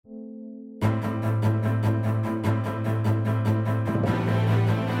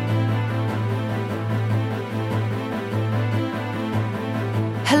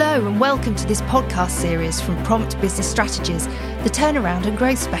Hello and welcome to this podcast series from Prompt Business Strategies, the turnaround and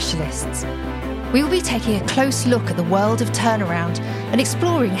growth specialists. We will be taking a close look at the world of turnaround and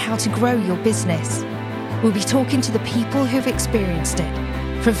exploring how to grow your business. We'll be talking to the people who have experienced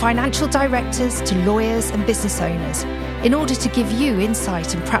it, from financial directors to lawyers and business owners, in order to give you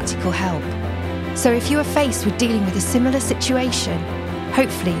insight and practical help. So if you are faced with dealing with a similar situation,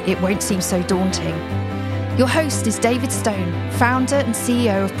 hopefully it won't seem so daunting. Your host is David Stone, founder and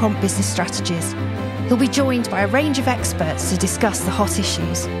CEO of Prompt Business Strategies. He'll be joined by a range of experts to discuss the hot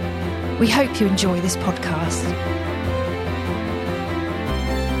issues. We hope you enjoy this podcast.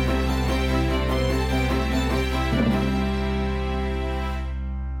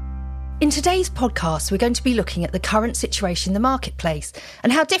 In today's podcast, we're going to be looking at the current situation in the marketplace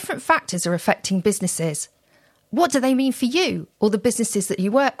and how different factors are affecting businesses. What do they mean for you or the businesses that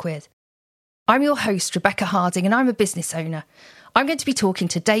you work with? I'm your host, Rebecca Harding, and I'm a business owner. I'm going to be talking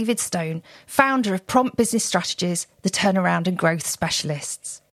to David Stone, founder of Prompt Business Strategies, the turnaround and growth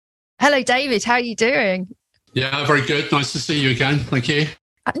specialists. Hello, David. How are you doing? Yeah, very good. Nice to see you again. Thank you.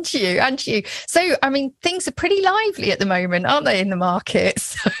 And you. So, things are pretty lively at the moment, aren't they, in the market?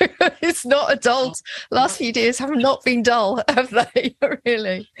 So it's not a dull. Last few years have not been dull, have they,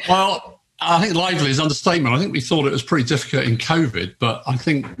 really? Well, I think lively is an understatement. I think we thought it was pretty difficult in COVID, but I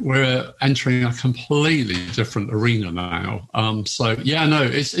think we're entering a completely different arena now. It's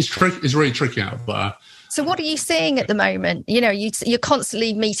really tricky out there. So what are you seeing at the moment? You know, you're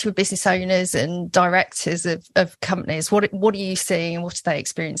constantly meeting with business owners and directors of companies. What are you seeing and what are they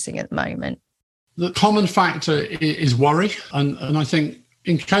experiencing at the moment? The common factor is worry. And I think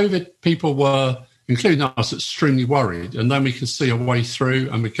in COVID, people were, including us, extremely worried. And then we could see a way through,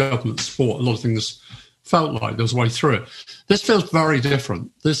 and with government support, a lot of things felt like there was a way through it. This feels very different.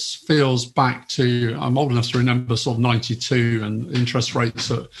 This feels back to, I'm old enough to remember sort of 92 and interest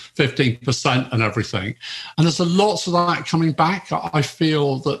rates at 15% and everything. And there's lots of that coming back. I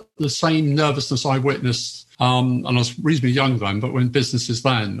feel that the same nervousness I witnessed, and I was reasonably young then, but when businesses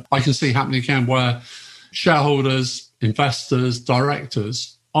then, I can see happening again where shareholders, investors,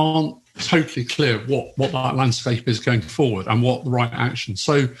 directors aren't totally clear what that landscape is going forward and what the right action.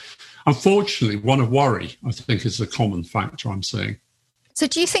 So unfortunately, one of worry, I think, is a common factor I'm seeing. So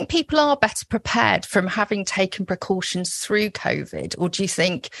do you think people are better prepared from having taken precautions through COVID? Or do you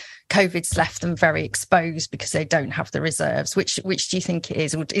think COVID's left them very exposed because they don't have the reserves? Which do you think it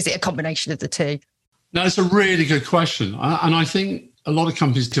is? Or is it a combination of the two? No, it's a really good question. And I think a lot of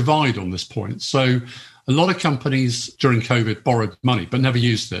companies divide on this point. So a lot of companies during COVID borrowed money but never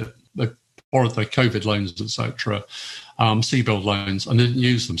used it. They borrowed their COVID loans, etc., CBILD loans, and didn't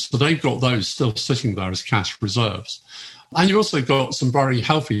use them. So they've got those still sitting there as cash reserves. And you've also got some very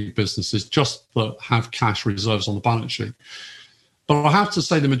healthy businesses just that have cash reserves on the balance sheet. But I have to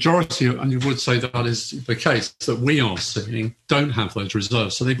say the majority, and you would say that is the case, that we are seeing don't have those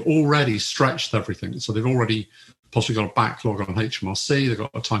reserves. So they've already stretched everything. So they've already possibly got a backlog on HMRC, they've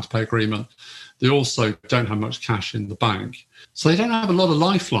got a time to pay agreement. They also don't have much cash in the bank. So they don't have a lot of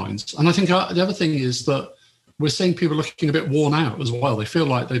lifelines. And I think the other thing is that we're seeing people looking a bit worn out as well. They feel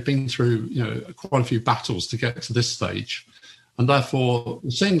like they've been through, quite a few battles to get to this stage. And therefore,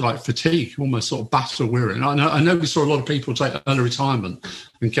 we're seeing like fatigue, almost sort of battle weary. And I know we saw a lot of people take early retirement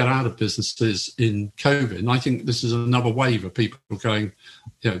and get out of businesses in COVID. And I think this is another wave of people going,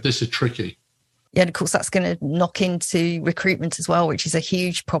 this is tricky. Yeah, and of course, that's going to knock into recruitment as well, which is a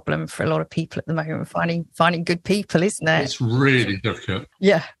huge problem for a lot of people at the moment, finding good people, isn't it? It's really difficult.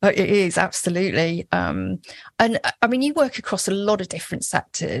 Yeah, it is, absolutely. And you work across a lot of different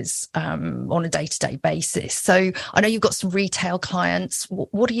sectors on a day-to-day basis. So I know you've got some retail clients.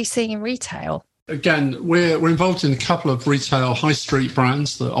 What are you seeing in retail? Again, we're involved in a couple of retail high street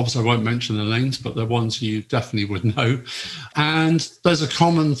brands that obviously I won't mention the names, but they're ones you definitely would know. And there's a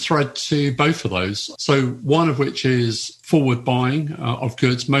common thread to both of those. So one of which is forward buying of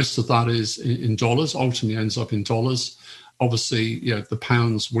goods. Most of that is in dollars, ultimately ends up in dollars. Obviously, the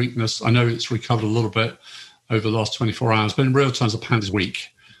pound's weakness, I know it's recovered a little bit over the last 24 hours, but in real terms, the pound is weak.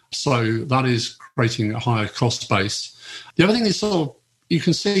 So that is creating a higher cost base. The other thing is you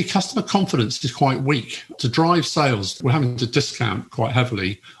can see customer confidence is quite weak. To drive sales, we're having to discount quite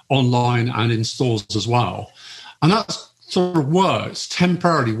heavily online and in stores as well. And that sort of works,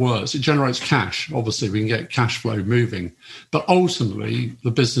 temporarily works. It generates cash. Obviously, we can get cash flow moving. But ultimately,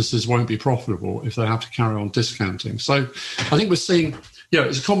 the businesses won't be profitable if they have to carry on discounting. So I think we're seeing,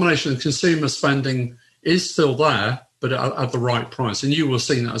 it's a combination of consumer spending is still there, but at the right price. And you will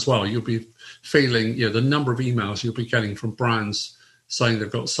see that as well. You'll be feeling, the number of emails you'll be getting from brands saying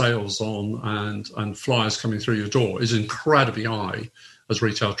they've got sales on and flyers coming through your door is incredibly high. as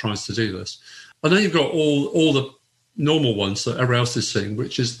retail tries to do this. And then you've got all the normal ones that everyone else is seeing,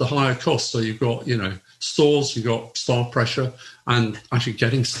 which is the higher cost. So you've got, stores, you've got staff pressure, and actually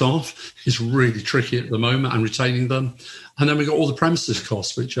getting staff is really tricky at the moment, and retaining them. And then we've got all the premises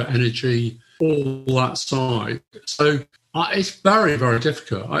costs, which are energy, all that side. So it's very, very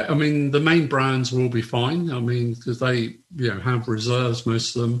difficult. I mean, the main brands will be fine. I mean, because they, have reserves,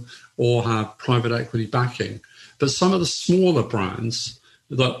 most of them, or have private equity backing. But some of the smaller brands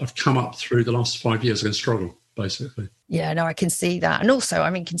that have come up through the last 5 years are going to struggle, basically. Yeah, no, I can see that. And also, I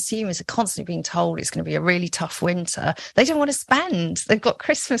mean, consumers are constantly being told it's going to be a really tough winter. They don't want to spend. They've got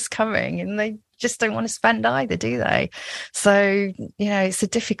Christmas coming and they just don't want to spend either, do they? So, it's a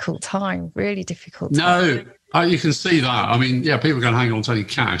difficult time, really difficult time. No, you can see that. I mean, people are going to hang on to any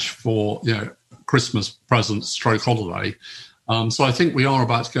cash for, Christmas presents, stroke holiday. So I think we are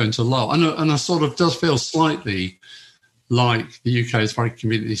about to go into lull. And it sort of does feel slightly like the UK has very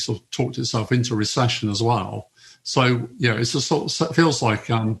conveniently sort of talked itself into recession as well. So, it's a sort of, feels like,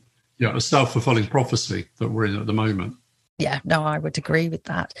 a self-fulfilling prophecy that we're in at the moment. Yeah, no, I would agree with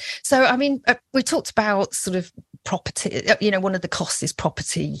that. So, I mean, we talked about sort of property, one of the costs is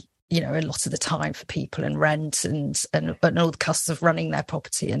property, a lot of the time for people, and rent and all the costs of running their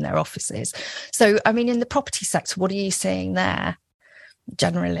property and their offices. So, I mean, in the property sector, what are you seeing there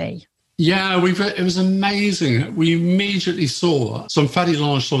generally? Yeah, it was amazing. We immediately saw some fairly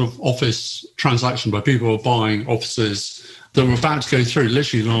large sort of office transaction where people were buying offices that were about to go through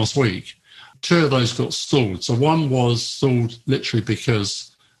literally last week. 2 of those got stalled. So one was stalled literally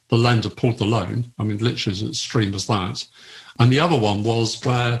because the lender pulled the loan. I mean, literally as extreme as that. And the other one was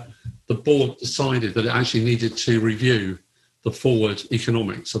where the board decided that it actually needed to review the forward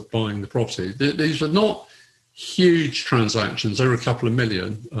economics of buying the property. These were not huge transactions. They were a couple of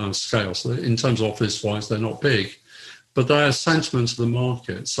million scale. So in terms of office-wise, they're not big. But they're sentiment of the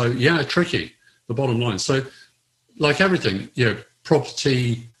market. So, tricky, the bottom line. So, like everything,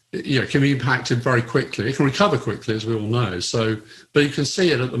 property, can be impacted very quickly. It can recover quickly, as we all know. So, but you can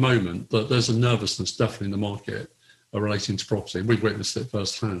see it at the moment that there's a nervousness definitely in the market relating to property. We've witnessed it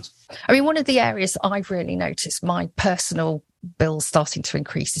firsthand. I mean, one of the areas I've really noticed my personal bills starting to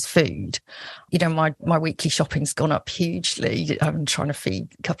increase is food. My weekly shopping's gone up hugely. I'm trying to feed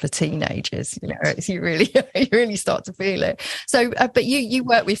a couple of teenagers. You really start to feel it. So, but you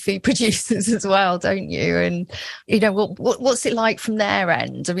work with food producers as well, don't you? And what's it like from their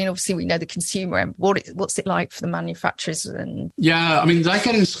end? I mean, obviously we know the consumer end. What's it like for the manufacturers? And I mean, they're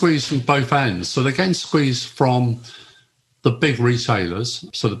getting squeezed from both ends. So they're getting squeezed from the big retailers,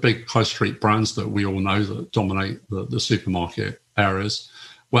 so the big high street brands that we all know that dominate the supermarket areas,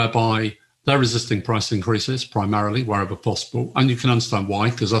 whereby they're resisting price increases primarily wherever possible. And you can understand why,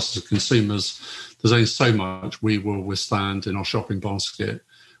 because us as consumers, there's only so much we will withstand in our shopping basket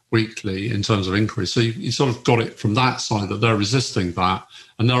weekly in terms of increase. So you sort of got it from that side that they're resisting that,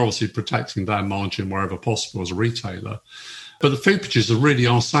 and they're obviously protecting their margin wherever possible as a retailer. But the food producers really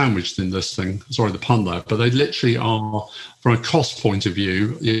are sandwiched in this thing. Sorry, the pun there. But they literally are, from a cost point of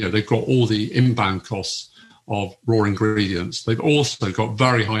view, they've got all the inbound costs of raw ingredients. They've also got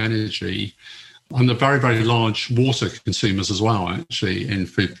very high energy, and they're very, very large water consumers as well, actually, in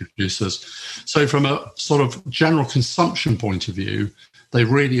food producers. So from a sort of general consumption point of view, they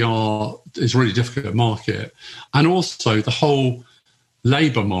really are, it's a really difficult market. And also the whole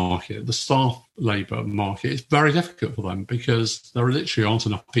labour market, the staff labour market, is very difficult for them because there literally aren't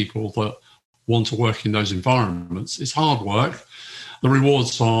enough people that want to work in those environments. It's hard work. The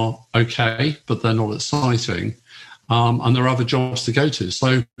rewards are okay, but they're not exciting. And there are other jobs to go to.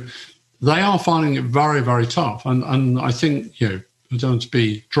 So they are finding it very, very tough. And I think, I don't want to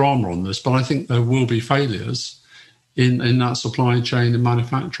be drama on this, but I think there will be failures in that supply chain and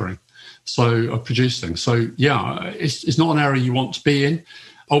manufacturing. So of producing. So, it's not an area you want to be in.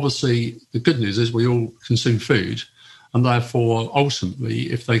 Obviously, the good news is we all consume food, and therefore,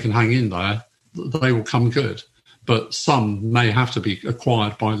 ultimately, if they can hang in there, they will come good. But some may have to be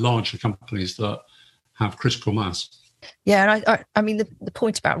acquired by larger companies that have critical mass. Yeah, and I mean, the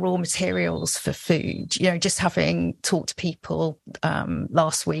point about raw materials for food, just having talked to people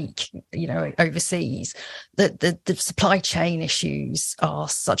last week, overseas, that the supply chain issues are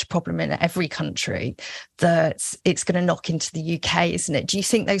such a problem in every country that it's going to knock into the UK, isn't it? Do you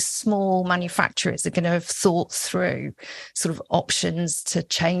think those small manufacturers are going to have thought through sort of options to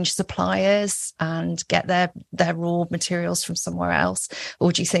change suppliers and get their raw materials from somewhere else?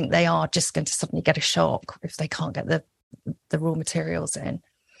 Or do you think they are just going to suddenly get a shock if they can't get the raw materials in?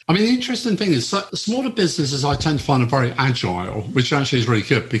 I mean, the interesting thing is smaller businesses I tend to find are very agile, which actually is really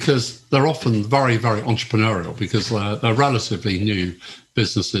good because they're often very, very entrepreneurial because they're relatively new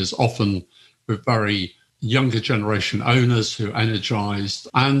businesses, often with very younger generation owners who are energized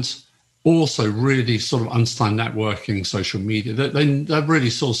and also really sort of understand networking, social media. They're really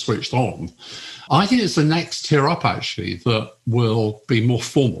sort of switched on. I think it's the next tier up, actually, that will be more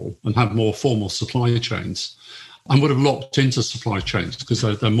formal and have more formal supply chains and would have locked into supply chains because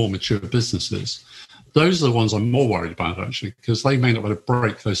they're more mature businesses. Those are the ones I'm more worried about, actually, because they may not be able to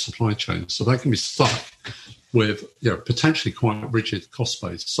break those supply chains. So they can be stuck with potentially quite rigid cost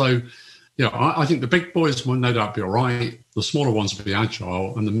base. So I think the big boys will no doubt be all right. The smaller ones will be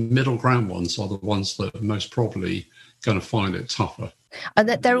agile, and the middle ground ones are the ones that are most probably going to find it tougher. And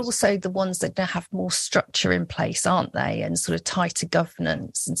that they're also the ones that have more structure in place, aren't they? And sort of tighter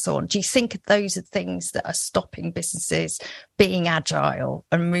governance and so on. Do you think those are things that are stopping businesses being agile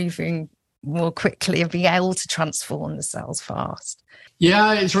and moving more quickly and being able to transform themselves fast?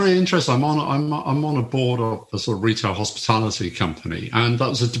 Yeah, it's really interesting. I'm on a board of a sort of retail hospitality company, and that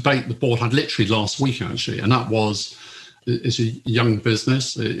was a debate the board had literally last week, actually. And that was, it's a young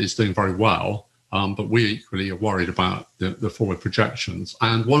business, it's doing very well, but we equally are worried about the forward projections.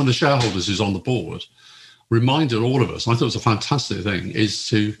 And one of the shareholders who's on the board reminded all of us, I thought it was a fantastic thing, is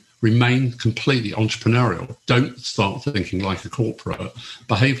to remain completely entrepreneurial. Don't start thinking like a corporate,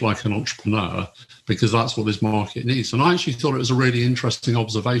 behave like an entrepreneur, because that's what this market needs. And I actually thought it was a really interesting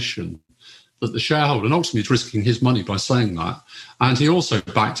observation that the shareholder, and ultimately is risking his money by saying that. And he also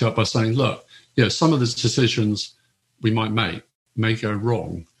backed it up by saying, look, some of the decisions we might make may go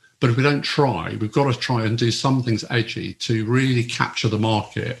wrong, but if we don't try, we've got to try and do some things edgy to really capture the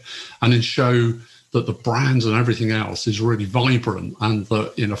market and then show that the brands and everything else is really vibrant, and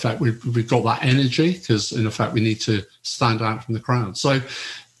that in effect we've got that energy, because in effect we need to stand out from the crowd. So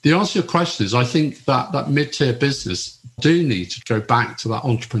the answer to your question is, I think that mid-tier business do need to go back to that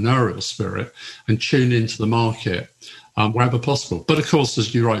entrepreneurial spirit and tune into the market wherever possible. But of course,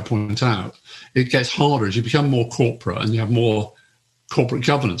 as you rightly point out, it gets harder as you become more corporate and you have more corporate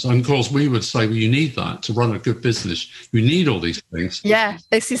governance. And of course, we would say, well, you need that to run a good business. You need all these things. Yeah,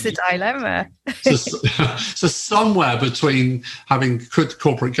 this is the dilemma. So somewhere between having good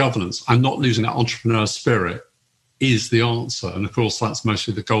corporate governance and not losing that entrepreneur spirit is the answer. And of course, that's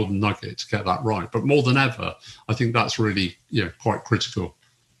mostly the golden nugget to get that right. But more than ever, I think that's really quite critical.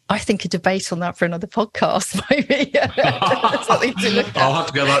 I think a debate on that for another podcast, maybe. Something to look at. I'll have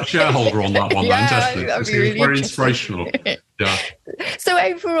to get that shareholder on that one, then, definitely. That'd be really very inspirational. Yeah. So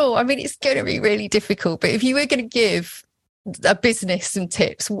overall, I mean, it's going to be really difficult, but if you were going to give a business some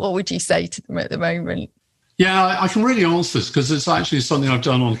tips, what would you say to them at the moment? Yeah, I can really answer this because it's actually something I've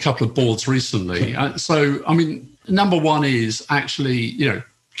done on a couple of boards recently. So, I mean, number one is actually,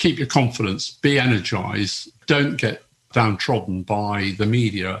 keep your confidence, be energized, don't get downtrodden by the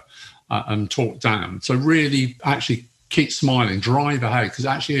media and talked down. So really actually keep smiling, drive ahead, because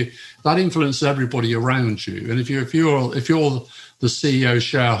actually that influences everybody around you. And if you're the CEO,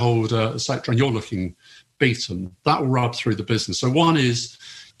 shareholder, etc., and you're looking beaten, that will rub through the business. So one is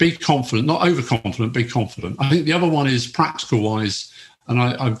be confident, not overconfident, be confident. I think the other one is practical wise, and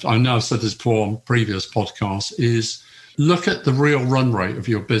I know I've said this before on previous podcasts, is look at the real run rate of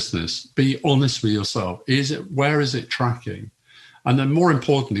your business. Be honest with yourself. Where is it tracking? And then more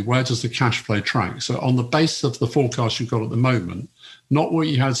importantly, where does the cash flow track? So on the basis of the forecast you've got at the moment, not what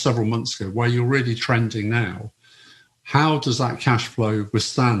you had several months ago, where you're really trending now, how does that cash flow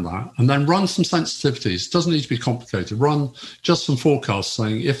withstand that? And then run some sensitivities. It doesn't need to be complicated. Run just some forecasts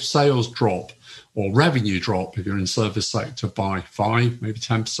saying if sales drop or revenue drop, if you're in the service sector, by 5, maybe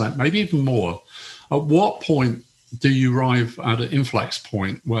 10%, maybe even more, at what point do you arrive at an inflex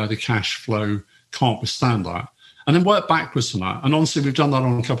point where the cash flow can't withstand that? And then work backwards from that. And honestly, we've done that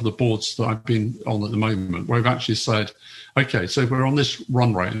on a couple of boards that I've been on at the moment, where we've actually said, okay, so if we're on this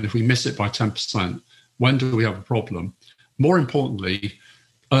run rate and if we miss it by 10%, when do we have a problem? More importantly,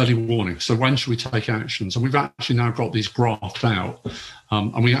 early warning. So when should we take actions? And we've actually now got these graphed out,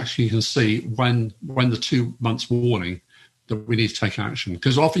 and we actually can see when the 2 months warning that we need to take action.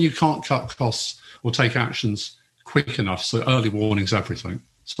 Because often you can't cut costs or take actions quick enough. So early warning's everything.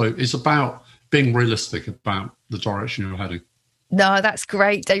 So it's about being realistic about the direction you're heading. No, that's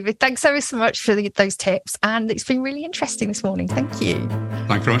great, David. Thanks ever so much for those tips. And it's been really interesting this morning. Thank you.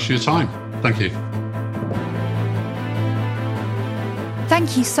 Thank you very much for your time. Thank you.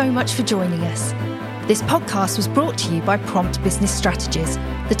 Thank you so much for joining us. This podcast was brought to you by Prompt Business Strategies,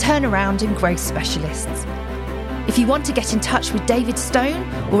 the turnaround and growth specialists. If you want to get in touch with David Stone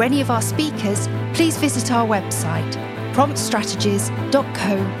or any of our speakers, please visit our website,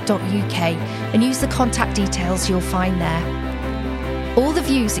 promptstrategies.co.uk, and use the contact details you'll find there. All the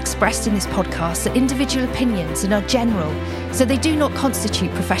views expressed in this podcast are individual opinions and are general, so they do not constitute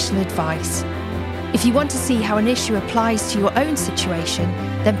professional advice. If you want to see how an issue applies to your own situation,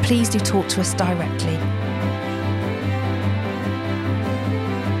 then please do talk to us directly.